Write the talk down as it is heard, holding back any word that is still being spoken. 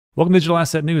Welcome to Digital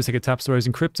Asset News. Take a top stories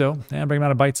in crypto and bring them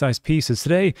out of bite-sized pieces.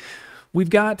 Today, we've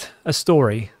got a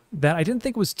story that I didn't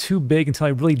think was too big until I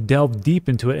really delved deep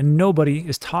into it, and nobody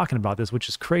is talking about this, which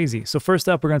is crazy. So first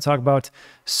up, we're going to talk about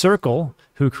Circle,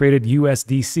 who created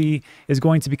USDC, is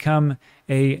going to become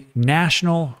a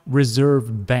national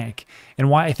reserve bank, and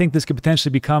why I think this could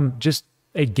potentially become just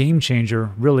a game changer,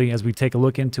 really, as we take a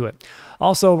look into it.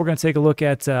 Also, we're going to take a look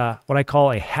at what I call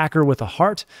a hacker with a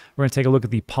heart. We're going to take a look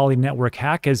at the Poly network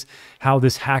hack, as how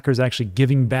this hacker is actually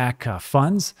giving back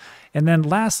funds. And then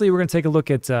lastly, we're going to take a look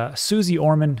at Suze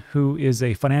Orman, who is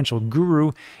a financial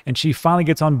guru, and she finally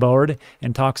gets on board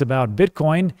and talks about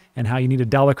Bitcoin and how you need a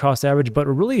dollar cost average. But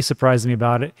what really surprised me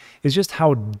about it is just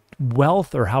how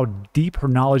wealth, or how deep her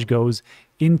knowledge goes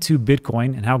into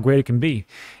Bitcoin and how great it can be.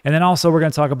 And then also we're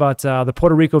going to talk about the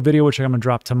Puerto Rico video, which I'm going to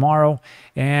drop tomorrow,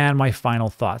 and my final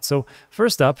thoughts. So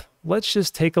first up, let's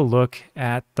just take a look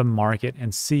at the market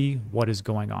and see what is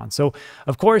going on. So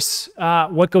of course,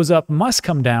 what goes up must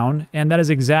come down, and that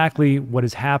is exactly what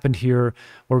has happened here,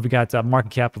 where we got a market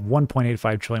cap of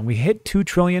 1.85 trillion. We hit 2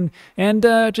 trillion and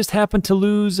just happened to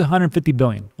lose 150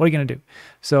 billion. What are you going to do?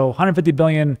 So 150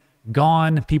 billion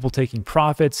gone, people taking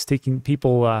profits, taking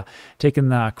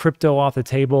the crypto off the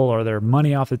table, or their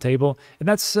money off the table. And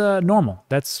that's normal.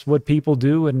 That's what people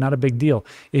do, and not a big deal.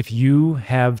 If you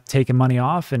have taken money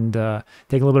off and taken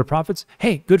a little bit of profits,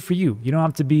 hey, good for you. You don't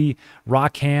have to be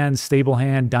rock hands, stable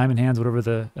hand, diamond hands, whatever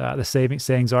the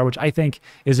sayings are, which I think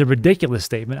is a ridiculous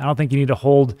statement. I don't think you need to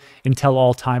hold until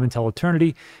all time, until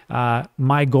eternity.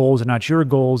 My goals are not your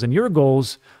goals, and your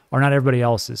goals are not everybody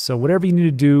else's. So whatever you need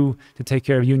to do to take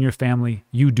care of you and your family,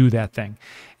 you do that thing.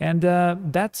 And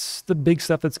that's the big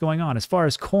stuff that's going on. As far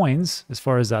as coins, as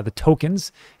far as the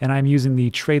tokens, and I'm using the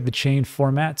Trade the Chain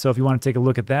format. So if you want to take a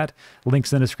look at that,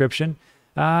 links in the description.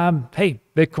 Hey,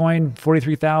 Bitcoin,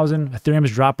 43,000. Ethereum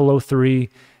has dropped below 3.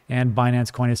 And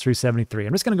Binance Coin is 373.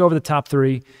 I'm just going to go over the top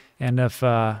 3. And if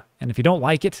you don't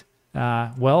like it,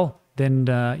 well,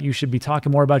 then you should be talking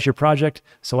more about your project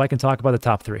so I can talk about the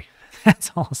top 3.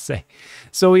 That's all I'll say.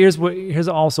 So here's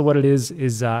also what it is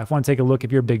if I want to take a look,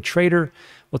 if you're a big trader,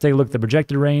 we'll take a look at the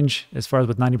projected range as far as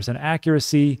with 90%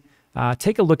 accuracy.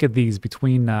 Take a look at these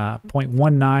between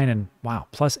 0.19 and, wow,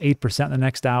 plus 8% in the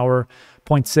next hour,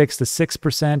 0.6 to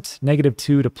 6%,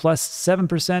 -2 to plus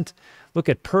 7%. Look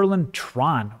at Perlin,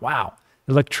 Tron, wow.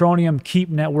 Electroneum, Keep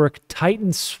Network,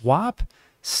 Titan Swap,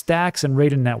 Stacks, and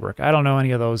Raiden Network. I don't know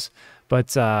any of those,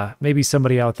 but maybe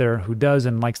somebody out there who does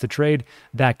and likes to trade,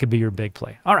 that could be your big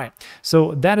play. All right,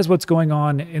 so that is what's going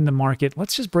on in the market.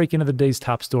 Let's just break into the day's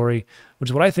top story, which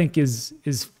is what I think is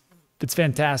it's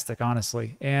fantastic,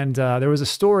 honestly. And there was a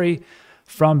story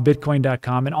from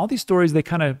Bitcoin.com, and all these stories, they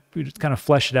kind of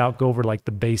flesh it out, go over like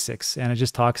the basics, and it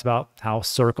just talks about how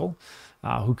Circle,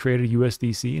 who created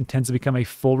USDC, intends to become a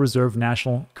full reserve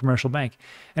national commercial bank.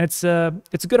 And it's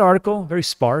a good article, very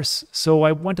sparse. So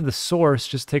I went to the source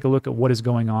just to take a look at what is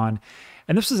going on.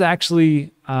 And this was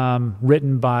actually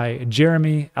written by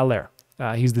Jeremy Allaire.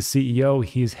 He's the CEO,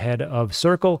 he's head of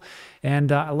Circle.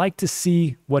 And I like to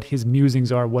see what his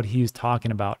musings are, what he's talking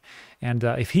about. And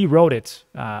if he wrote it,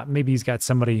 maybe he's got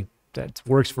somebody that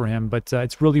works for him, but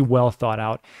it's really well thought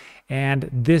out. And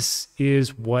this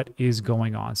is what is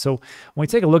going on. So when we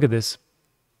take a look at this,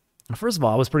 first of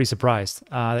all, I was pretty surprised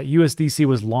that USDC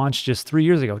was launched just 3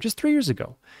 years ago. Just 3 years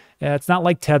ago. It's not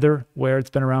like Tether, where it's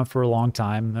been around for a long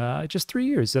time. Just 3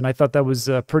 years. And I thought that was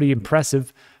pretty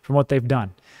impressive from what they've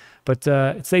done. But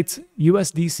it states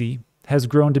USDC has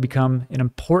grown to become an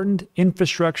important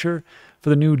infrastructure for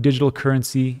the new digital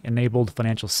currency-enabled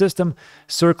financial system.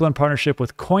 Circle, in partnership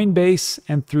with Coinbase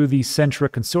and through the Centra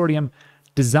Consortium,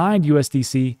 designed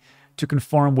USDC to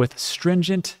conform with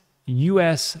stringent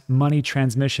U.S. money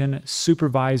transmission,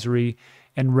 supervisory,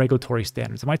 and regulatory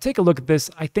standards. And when I take a look at this,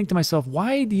 I think to myself,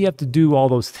 why do you have to do all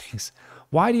those things?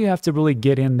 Why do you have to really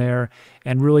get in there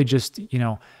and really just,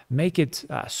 make it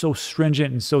so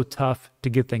stringent and so tough to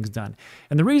get things done?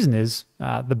 And the reason is,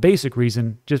 the basic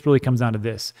reason just really comes down to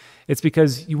this. It's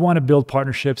because you want to build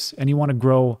partnerships and you want to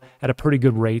grow at a pretty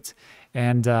good rate.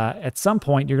 And at some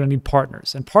point, you're going to need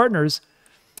partners. And partners,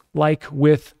 like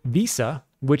with Visa,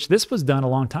 which this was done a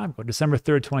long time ago, December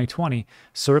 3rd, 2020,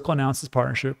 Circle announced its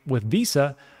partnership with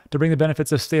Visa to bring the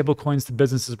benefits of stablecoins to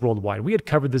businesses worldwide. We had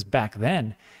covered this back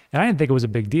then, and I didn't think it was a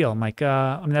big deal. I'm like,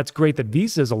 that's great that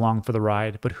Visa is along for the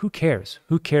ride, but who cares?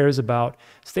 Who cares about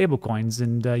stablecoins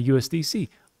and USDC? We'll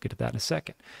get to that in a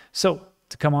second. So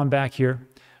to come on back here,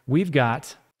 we've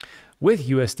got with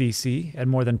USDC at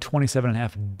more than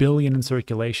 27.5 billion in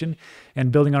circulation,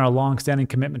 and building on our long-standing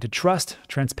commitment to trust,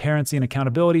 transparency, and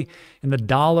accountability in the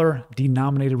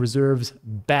dollar-denominated reserves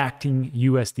backing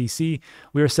USDC,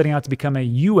 we are setting out to become a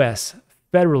U.S.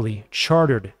 federally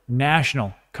chartered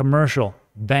national commercial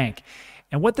bank.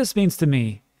 And what this means to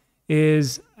me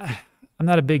is, I'm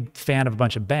not a big fan of a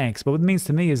bunch of banks, but what it means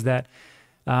to me is that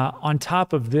on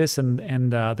top of this and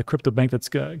the crypto bank that's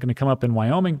going to come up in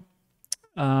Wyoming,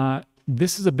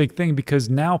 this is a big thing because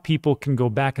now people can go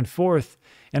back and forth,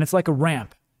 and it's like a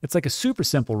ramp. It's like a super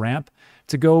simple ramp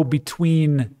to go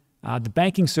between the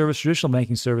banking service, traditional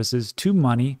banking services, to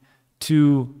money,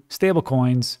 to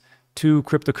stablecoins, to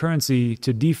cryptocurrency,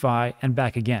 to DeFi, and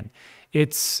back again.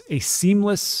 It's a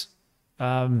seamless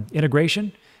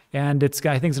integration, and I think it's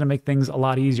going to make things a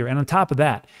lot easier. And on top of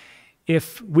that,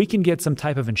 if we can get some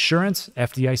type of insurance,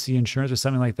 FDIC insurance or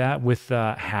something like that with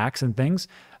hacks and things,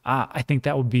 I think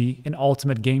that would be an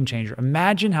ultimate game changer.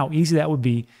 Imagine how easy that would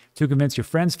be to convince your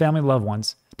friends, family, loved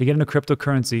ones to get into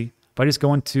cryptocurrency by just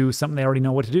going to something they already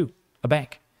know what to do, a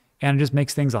bank. And it just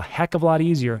makes things a heck of a lot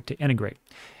easier to integrate.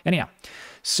 Anyhow,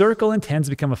 Circle intends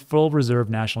to become a full reserve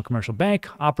national commercial bank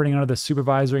operating under the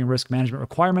supervisory and risk management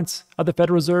requirements of the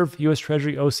Federal Reserve, U.S.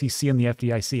 Treasury, OCC, and the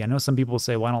FDIC. I know some people will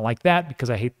say, well, I don't like that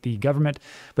because I hate the government,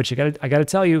 but I got to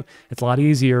tell you, it's a lot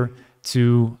easier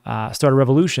to start a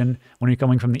revolution when you're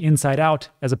coming from the inside out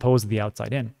as opposed to the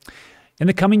outside in. In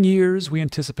the coming years, we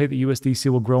anticipate that USDC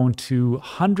will grow into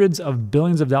hundreds of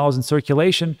billions of dollars in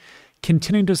circulation,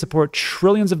 continuing to support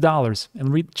trillions of dollars,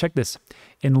 and check this,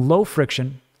 in low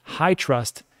friction, high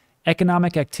trust,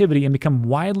 economic activity, and become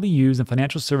widely used in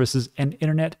financial services and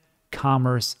internet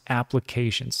commerce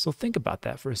applications. So think about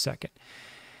that for a second.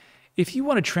 If you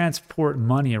want to transport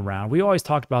money around, we always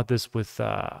talked about this with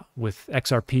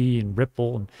XRP and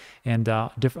Ripple and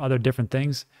other different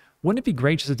things. Wouldn't it be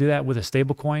great just to do that with a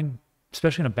stable coin,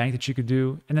 especially in a bank that you could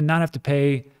do, and then not have to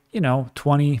pay,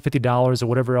 $20, $50 or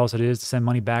whatever else it is to send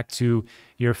money back to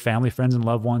your family, friends, and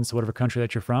loved ones to whatever country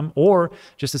that you're from, or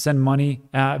just to send money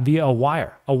via a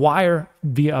wire. A wire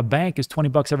via a bank is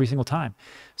 $20 every single time.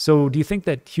 So do you think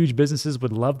that huge businesses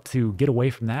would love to get away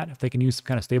from that if they can use some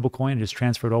kind of stable coin and just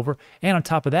transfer it over? And on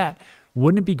top of that,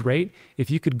 wouldn't it be great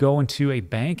if you could go into a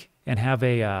bank and have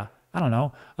a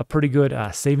pretty good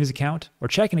savings account or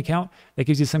checking account that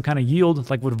gives you some kind of yield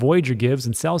like what Voyager gives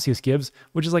and Celsius gives,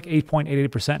 which is like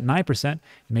 8.88%, 9%.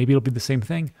 Maybe it'll be the same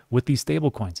thing with these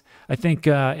stable coins. I think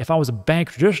if I was a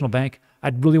bank, traditional bank,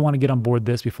 I'd really want to get on board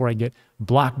this before I get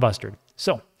blockbustered.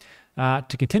 So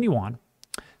to continue on,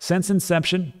 since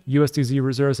inception, USDC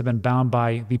reserves have been bound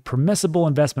by the permissible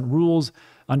investment rules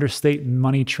under state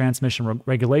money transmission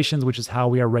regulations, which is how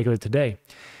we are regulated today.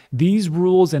 These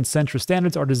rules and central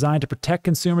standards are designed to protect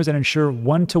consumers and ensure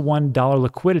one-to-one dollar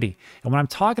liquidity. And when I'm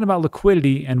talking about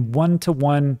liquidity and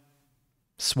one-to-one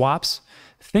swaps,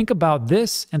 think about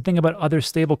this and think about other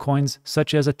stable coins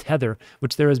such as a Tether,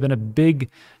 which there has been a big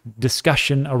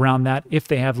discussion around that if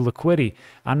they have liquidity.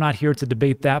 I'm not here to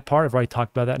debate that part. I've already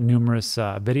talked about that in numerous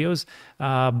videos.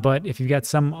 But if you've got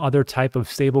some other type of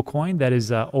stable coin that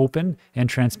is open and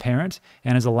transparent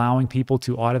and is allowing people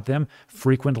to audit them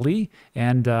frequently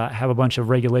and have a bunch of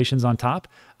regulations on top,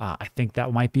 I think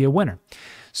that might be a winner.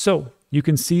 So you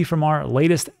can see from our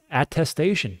latest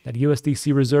attestation that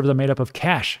USDC reserves are made up of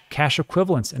cash, cash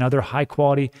equivalents, and other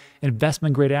high-quality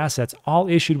investment-grade assets, all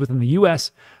issued within the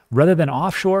U.S. rather than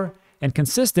offshore and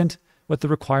consistent with the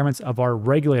requirements of our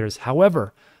regulators.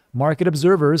 However, market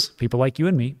observers, people like you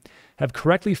and me, have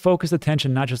correctly focused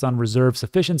attention not just on reserve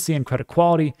sufficiency and credit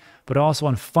quality, but also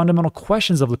on fundamental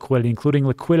questions of liquidity, including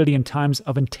liquidity in times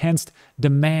of intense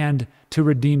demand to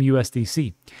redeem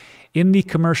USDC. In the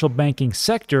commercial banking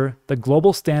sector, the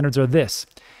global standards are this.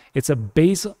 It's a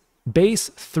Basel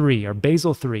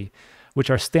III, which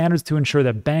are standards to ensure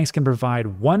that banks can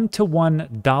provide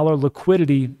one-to-one dollar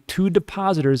liquidity to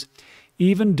depositors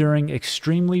even during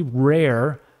extremely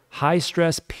rare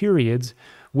high-stress periods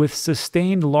with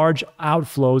sustained large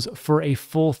outflows for a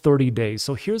full 30 days.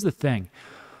 So here's the thing.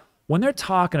 When they're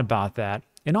talking about that,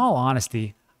 in all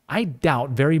honesty, I doubt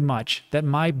very much that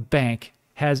my bank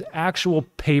has actual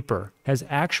paper, has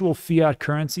actual fiat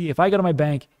currency. If I go to my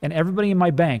bank and everybody in my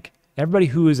bank, everybody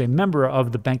who is a member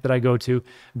of the bank that I go to,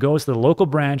 goes to the local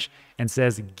branch and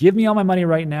says, give me all my money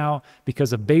right now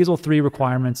because of Basel III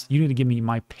requirements. You need to give me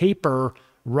my paper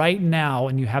right now,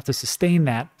 and you have to sustain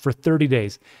that for 30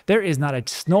 days. There is not a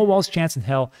snowball's chance in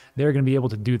hell they're going to be able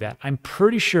to do that. I'm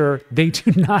pretty sure they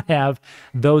do not have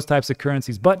those types of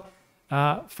currencies. But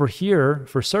for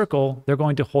Circle, they're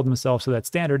going to hold themselves to that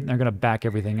standard, and they're going to back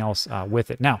everything else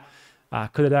with it. Now,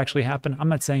 Could it actually happen? I'm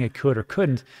not saying it could or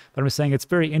couldn't, but I'm just saying it's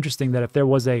very interesting that if there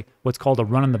was what's called a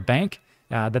run on the bank,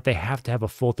 that they have to have a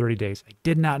full 30 days. I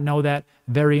did not know that.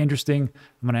 Very interesting.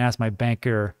 I'm going to ask my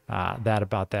banker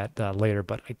about that later,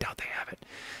 but I doubt they have it.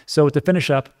 So to finish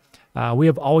up, we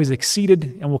have always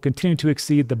exceeded and will continue to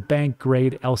exceed the bank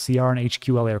grade LCR and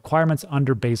HQLA requirements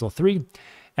under Basel III.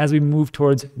 As we move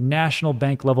towards national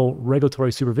bank level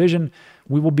regulatory supervision,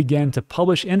 we will begin to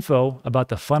publish info about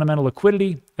the fundamental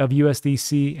liquidity of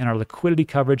USDC and our liquidity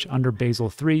coverage under Basel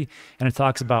III. And it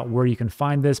talks about where you can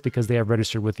find this because they have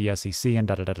registered with the SEC and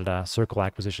Circle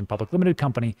Acquisition Public Limited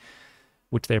Company,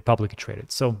 which they are publicly traded.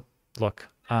 So look,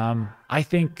 I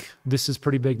think this is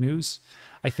pretty big news.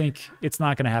 I think it's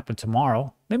not going to happen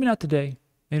tomorrow. Maybe not today,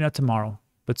 maybe not tomorrow,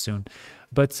 but soon.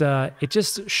 But it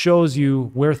just shows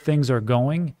you where things are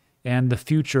going and the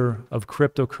future of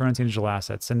cryptocurrency and digital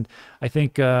assets. And I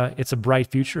think it's a bright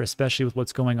future, especially with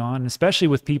what's going on, and especially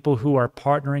with people who are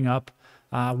partnering up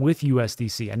with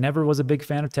USDC. I never was a big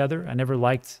fan of Tether. I never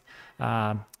liked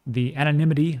the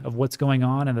anonymity of what's going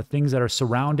on and the things that are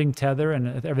surrounding Tether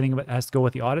and everything that has to go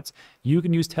with the audits. You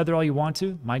can use Tether all you want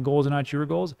to. My goals are not your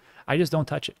goals. I just don't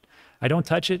touch it. I don't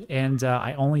touch it, and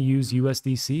I only use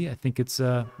USDC. I think it's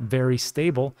very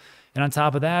stable. And on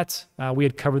top of that, we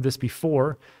had covered this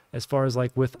before as far as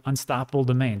like with unstoppable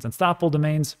domains. Unstoppable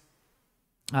domains,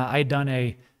 I had done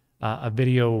a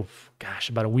video, gosh,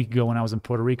 about a week ago when I was in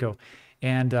Puerto Rico.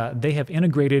 And they have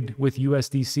integrated with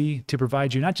USDC to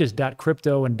provide you not just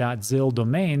 .crypto and .zil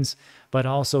domains, but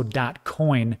also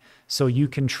 .coin, so you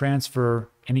can transfer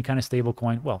any kind of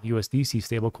stablecoin, well, USDC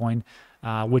stablecoin,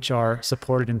 which are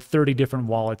supported in 30 different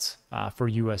wallets for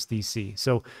USDC.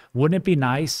 So wouldn't it be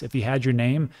nice if you had your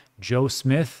name, Joe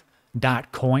Smith,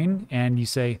 .coin, and you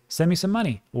say, send me some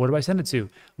money. What do I send it to?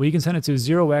 Well, you can send it to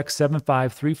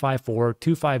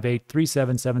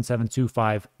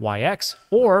 0x75354-258-377725YX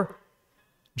or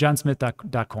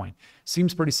johnsmith.coin.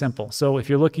 Seems pretty simple. So if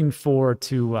you're looking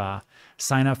to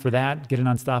sign up for that, get an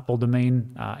unstoppable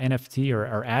domain NFT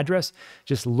or address,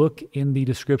 just look in the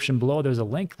description below. There's a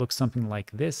link, looks something like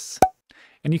this,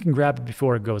 and you can grab it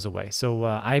before it goes away. So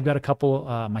I've got a couple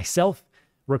myself,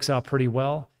 works out pretty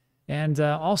well. And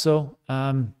also,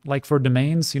 like for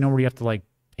domains, where you have to like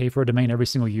pay for a domain every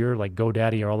single year, like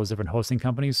GoDaddy or all those different hosting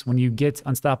companies. When you get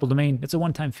unstoppable domain, it's a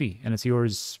one-time fee, and it's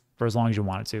yours for as long as you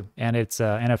want it to. And it's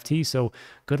NFT, so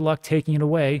good luck taking it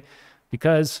away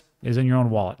because it's in your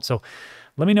own wallet. So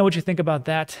let me know what you think about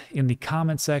that in the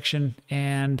comment section.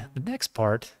 And the next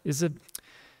part is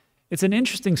it's an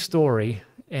interesting story,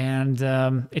 and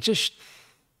it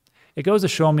goes to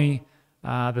show me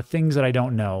the things that I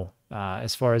don't know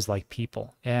as far as like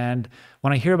people. And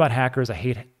when I hear about hackers, I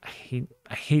hate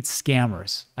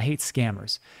scammers. I hate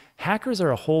scammers. Hackers are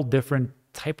a whole different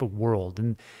type of world,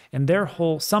 and their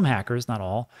whole, some hackers, not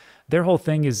all, their whole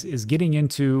thing is getting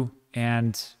into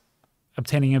and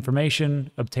obtaining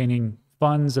information, obtaining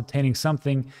funds, obtaining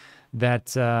something that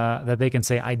that they can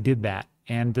say, I did that.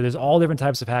 And there's all different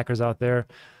types of hackers out there.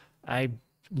 I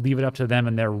leave it up to them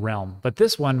in their realm. But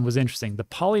this one was interesting. The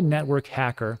Poly Network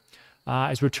hacker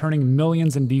is returning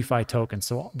millions in DeFi tokens.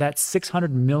 So that $600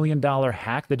 million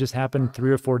hack that just happened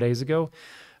 3 or 4 days ago,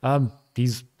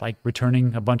 he's like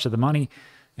returning a bunch of the money,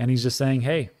 and he's just saying,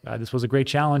 hey, this was a great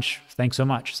challenge. Thanks so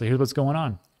much. So here's what's going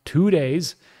on. 2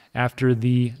 days after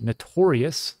the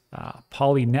notorious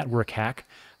Poly Network hack,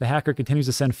 the hacker continues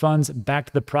to send funds back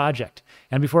to the project.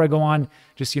 And before I go on,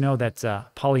 just that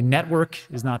Poly Network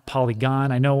is not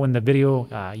Polygon. I know in the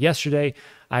video yesterday,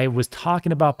 I was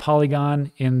talking about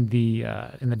Polygon in the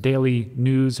daily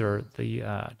news, or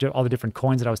all the different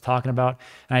coins that I was talking about.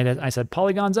 And I said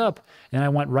Polygon's up, and I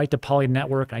went right to Poly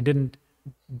Network. And I didn't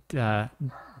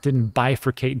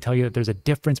bifurcate and tell you that there's a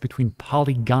difference between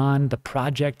Polygon, the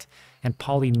project, and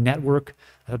Poly Network.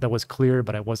 I thought that was clear,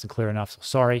 but I wasn't clear enough. So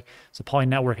sorry. So Poly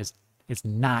Network is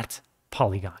not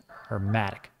Polygon or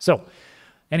Matic. So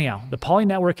anyhow, the Poly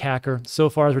Network hacker so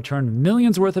far has returned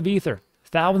millions worth of Ether,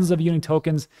 thousands of Uni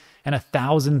tokens, and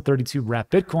 1,032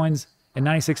 wrapped Bitcoins, and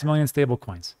 96 million stable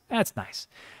coins. That's nice.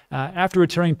 After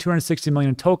returning 260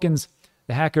 million tokens,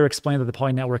 the hacker explained that the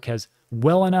Poly Network has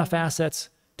well enough assets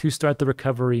to start the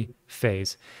recovery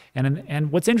phase.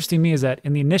 And what's interesting to me is that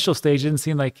in the initial stage, it didn't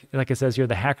seem like it says here,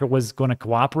 the hacker was going to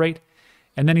cooperate.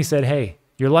 And then he said, hey,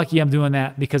 you're lucky I'm doing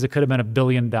that because it could have been $1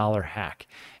 billion hack.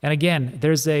 And again,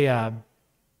 there's a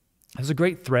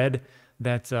great thread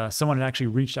that someone had actually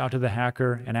reached out to the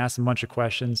hacker and asked him a bunch of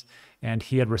questions, and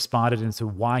he had responded into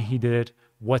why he did it,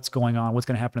 what's going on, what's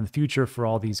going to happen in the future for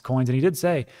all these coins. And he did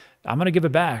say, I'm going to give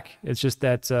it back. It's just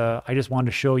that I just wanted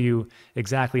to show you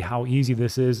exactly how easy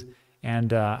this is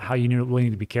and how you really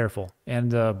need to be careful.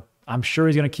 And I'm sure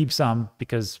he's going to keep some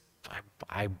because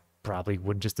I probably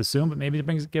would just assume, but maybe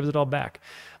it gives it all back.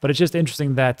 But it's just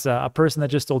interesting that a person that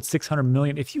just sold $600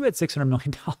 million, if you had $600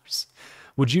 million,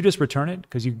 would you just return it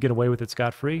because you could get away with it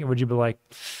scot-free? Or would you be like,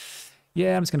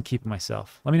 yeah, I'm just going to keep it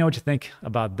myself? Let me know what you think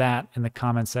about that in the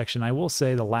comment section. I will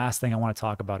say the last thing I want to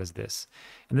talk about is this,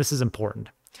 and this is important.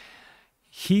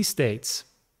 He states,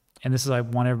 and this is, I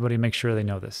want everybody to make sure they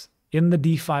know this, in the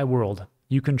DeFi world,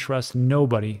 you can trust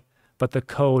nobody but the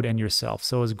code and yourself.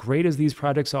 So as great as these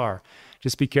projects are,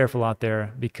 just be careful out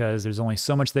there because there's only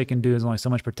so much they can do. There's only so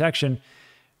much protection.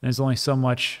 And there's only so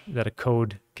much that a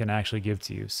code can actually give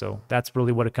to you. So that's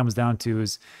really what it comes down to,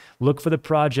 is look for the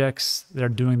projects that are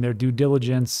doing their due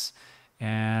diligence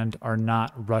and are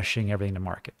not rushing everything to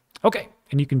market. Okay,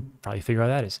 and you can probably figure out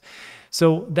what that is.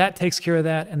 So that takes care of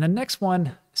that. And the next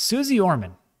one, Suze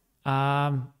Orman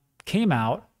came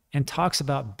out and talks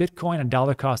about Bitcoin and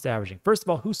dollar cost averaging. First of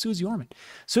all, who's Suze Orman?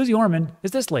 Suze Orman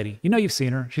is this lady. You know, you've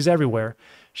seen her. She's everywhere.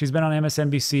 She's been on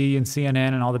MSNBC and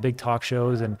CNN and all the big talk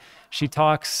shows, and she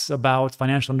talks about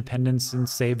financial independence and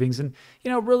savings and,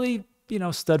 you know, really, you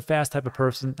know, steadfast type of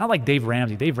person. Not like Dave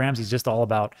Ramsey. Dave Ramsey's just all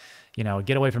about, you know,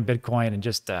 get away from Bitcoin and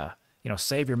just, you know,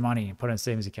 save your money and put it in a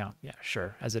savings account. Yeah,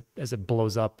 sure. As it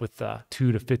blows up with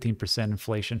 2 to 15%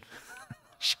 inflation.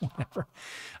 Whatever.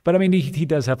 But I mean, he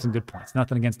does have some good points.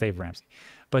 Nothing against Dave Ramsey.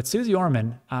 But Suze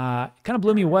Orman kind of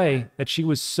blew me away that she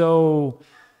was so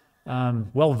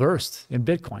well-versed in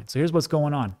Bitcoin. So here's what's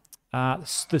going on.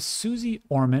 The Suze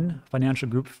Orman Financial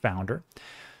Group founder,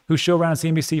 whose show ran on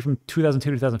CNBC from 2002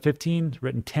 to 2015,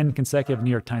 written 10 consecutive New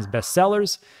York Times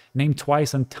bestsellers, named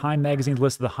twice on Time Magazine's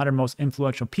list of the 100 most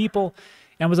influential people,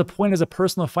 and was appointed as a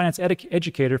personal finance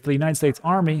educator for the United States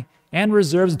Army and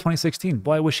Reserves in 2016.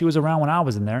 Boy, I wish she was around when I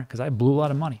was in there because I blew a lot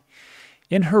of money.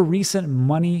 In her recent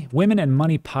Women and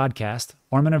Money podcast,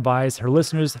 Orman advised her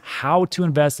listeners how to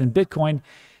invest in Bitcoin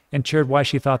and shared why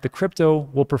she thought the crypto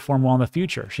will perform well in the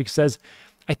future. She says,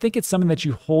 I think it's something that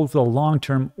you hold for the long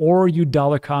term or you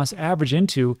dollar cost average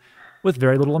into with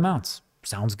very little amounts.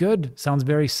 Sounds good. Sounds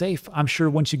very safe. I'm sure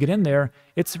once you get in there,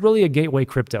 it's really a gateway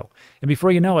crypto. And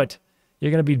before you know it, you're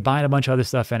going to be buying a bunch of other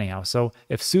stuff anyhow. So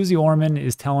if Suze Orman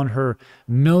is telling her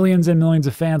millions and millions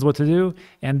of fans what to do,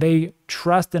 and they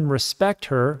trust and respect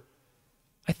her,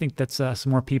 I think that's some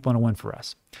more people and a win for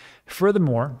us.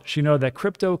 Furthermore, she noted that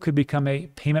crypto could become a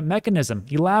payment mechanism,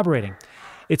 elaborating.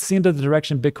 It seems that the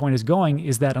direction Bitcoin is going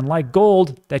is that unlike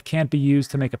gold that can't be used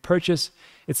to make a purchase,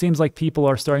 it seems like people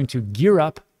are starting to gear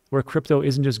up where crypto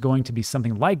isn't just going to be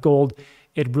something like gold,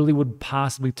 it really would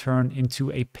possibly turn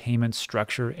into a payment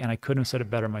structure. And I couldn't have said it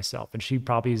better myself. And she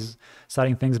probably is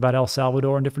citing things about El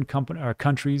Salvador and different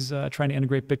countries trying to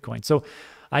integrate Bitcoin. So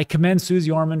I commend Suze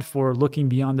Orman for looking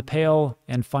beyond the pale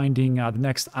and finding the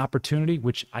next opportunity,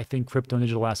 which I think crypto and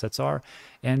digital assets are.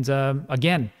 And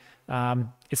again,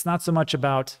 it's not so much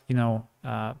about, you know,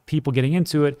 people getting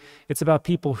into it. It's about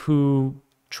people who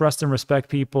trust and respect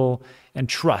people, and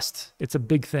trust. It's a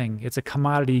big thing. It's a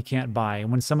commodity you can't buy.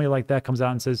 And when somebody like that comes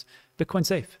out and says, Bitcoin's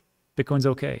safe, Bitcoin's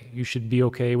okay, you should be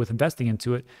okay with investing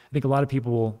into it, I think a lot of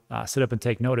people will sit up and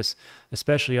take notice,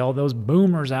 especially all those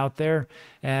boomers out there,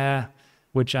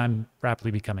 which I'm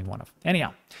rapidly becoming one of.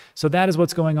 Anyhow, so that is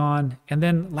what's going on. And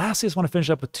then lastly, I just want to finish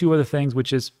up with two other things,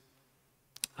 which is,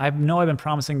 I know I've been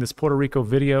promising this Puerto Rico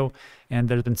video, and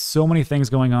there's been so many things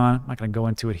going on. I'm not going to go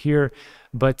into it here,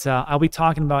 but I'll be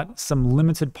talking about some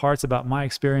limited parts about my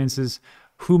experiences,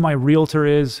 who my realtor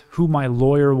is, who my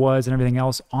lawyer was, and everything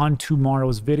else on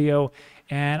tomorrow's video.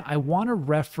 And I want to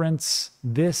reference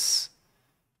this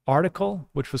article,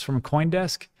 which was from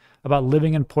CoinDesk, about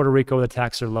living in Puerto Rico where the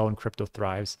taxes are low and crypto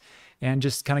thrives, and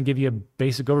just kind of give you a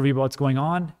basic overview about what's going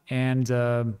on. And,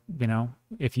 you know,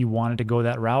 if you wanted to go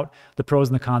that route, the pros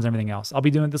and the cons and everything else. I'll be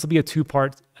doing, this will be a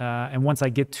two-part. And once I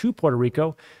get to Puerto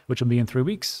Rico, which will be in 3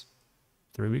 weeks,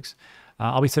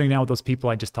 I'll be sitting down with those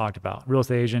people I just talked about, real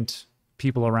estate agent,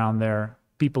 people around there,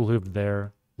 people who live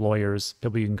there, lawyers,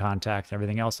 people you can contact,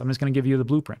 everything else. I'm just going to give you the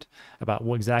blueprint about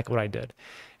exactly what I did.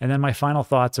 And then my final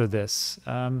thoughts are this.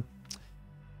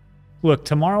 Look,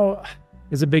 tomorrow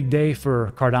is a big day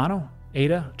for Cardano,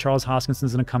 ADA. Charles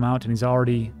Hoskinson's going to come out, and he's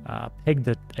already pegged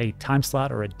a time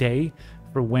slot or a day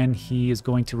for when he is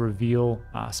going to reveal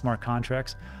smart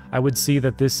contracts. I would see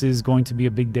that this is going to be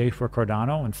a big day for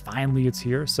Cardano, and finally it's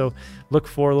here. So look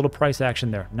for a little price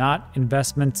action there. Not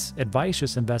investment advice,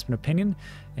 just investment opinion,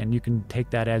 and you can take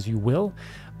that as you will.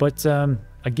 But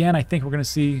again, I think we're going to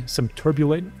see some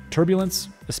turbulence,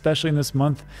 especially in this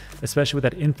month, especially with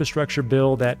that infrastructure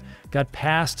bill that got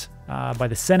passed by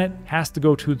the Senate, has to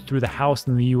go through the House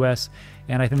in the US.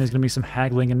 And I think there's going to be some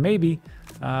haggling, and maybe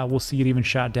we'll see it even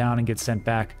shot down and get sent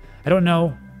back. I don't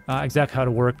know. exactly how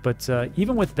to work, but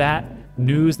even with that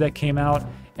news that came out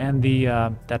and the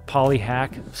that poly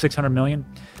hack, 600 million,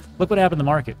 look what happened in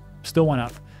the market. Still went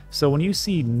up. So when you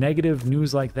see negative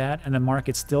news like that and the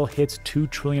market still hits $2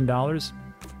 trillion,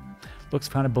 looks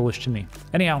kind of bullish to me.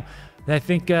 Anyhow, I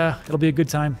think it'll be a good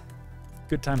time.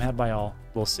 Good time had by all.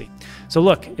 We'll see. So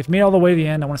look, if you made it all the way to the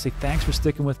end, I want to say thanks for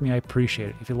sticking with me. I appreciate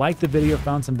it. If you liked the video,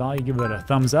 found some value, give it a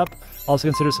thumbs up. Also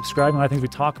consider subscribing. A lot of things we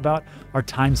talk about are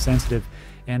time sensitive.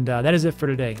 And that is it for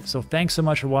today. So thanks so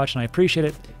much for watching. I appreciate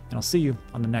it. And I'll see you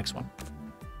on the next one.